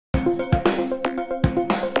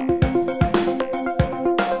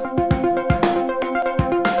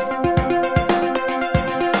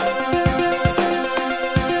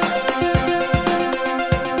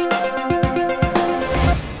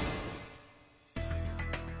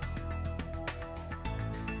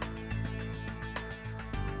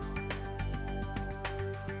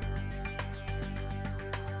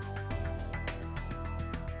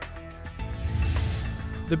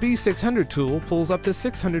The B600 tool pulls up to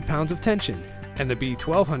 600 pounds of tension, and the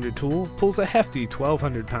B1200 tool pulls a hefty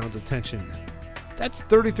 1,200 pounds of tension. That's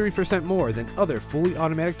 33% more than other fully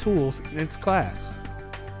automatic tools in its class.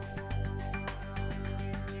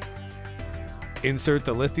 Insert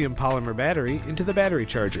the lithium polymer battery into the battery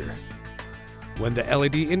charger. When the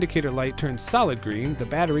LED indicator light turns solid green, the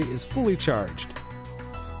battery is fully charged.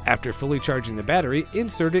 After fully charging the battery,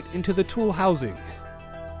 insert it into the tool housing.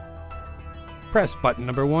 Press button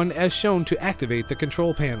number 1 as shown to activate the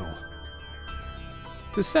control panel.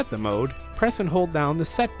 To set the mode, press and hold down the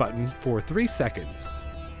set button for 3 seconds.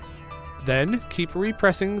 Then keep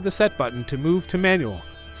repressing the set button to move to manual,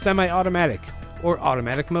 semi-automatic, or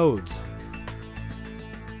automatic modes.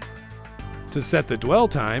 To set the dwell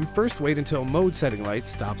time, first wait until mode setting light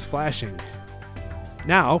stops flashing.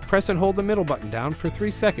 Now press and hold the middle button down for 3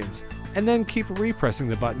 seconds, and then keep repressing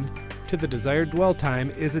the button till the desired dwell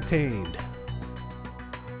time is attained.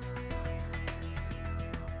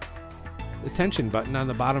 The tension button on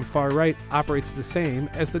the bottom far right operates the same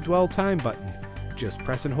as the dwell time button. Just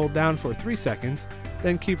press and hold down for 3 seconds,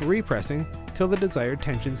 then keep repressing till the desired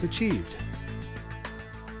tension is achieved.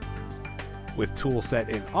 With tool set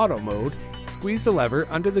in auto mode, squeeze the lever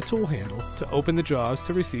under the tool handle to open the jaws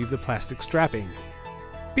to receive the plastic strapping.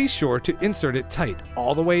 Be sure to insert it tight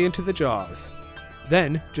all the way into the jaws.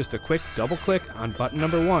 Then just a quick double click on button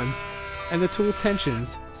number 1 and the tool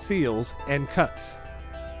tensions, seals, and cuts.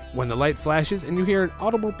 When the light flashes and you hear an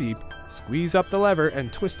audible beep, squeeze up the lever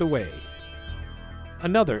and twist away.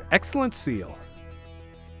 Another excellent seal.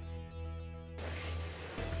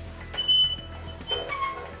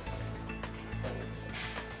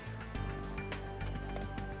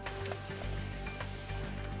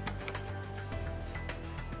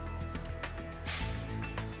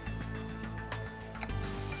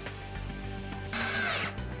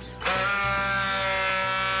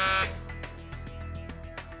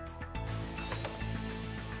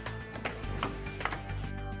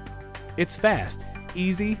 It's fast,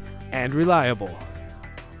 easy, and reliable.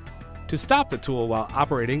 To stop the tool while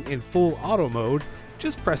operating in full auto mode,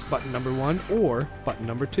 just press button number 1 or button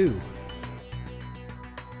number 2.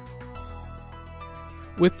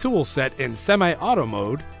 With tool set in semi-auto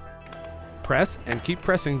mode, press and keep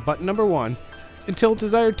pressing button number 1 until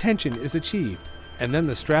desired tension is achieved, and then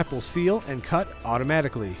the strap will seal and cut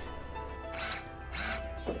automatically.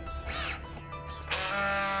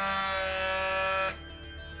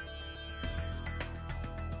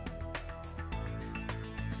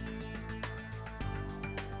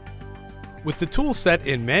 With the tool set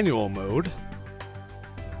in manual mode,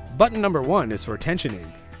 button number 1 is for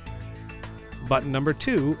tensioning. Button number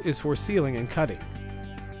 2 is for sealing and cutting.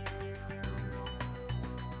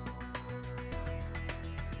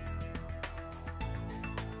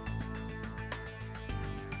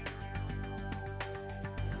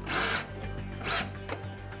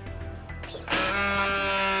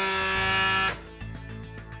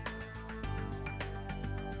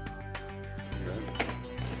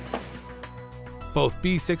 Both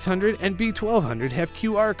B600 and B1200 have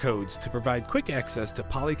QR codes to provide quick access to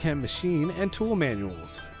Polychem machine and tool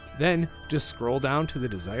manuals. Then, just scroll down to the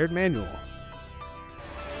desired manual.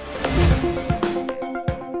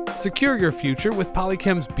 Secure your future with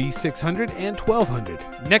Polychem's B600 and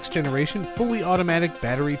 1200, next generation fully automatic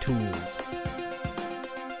battery tools.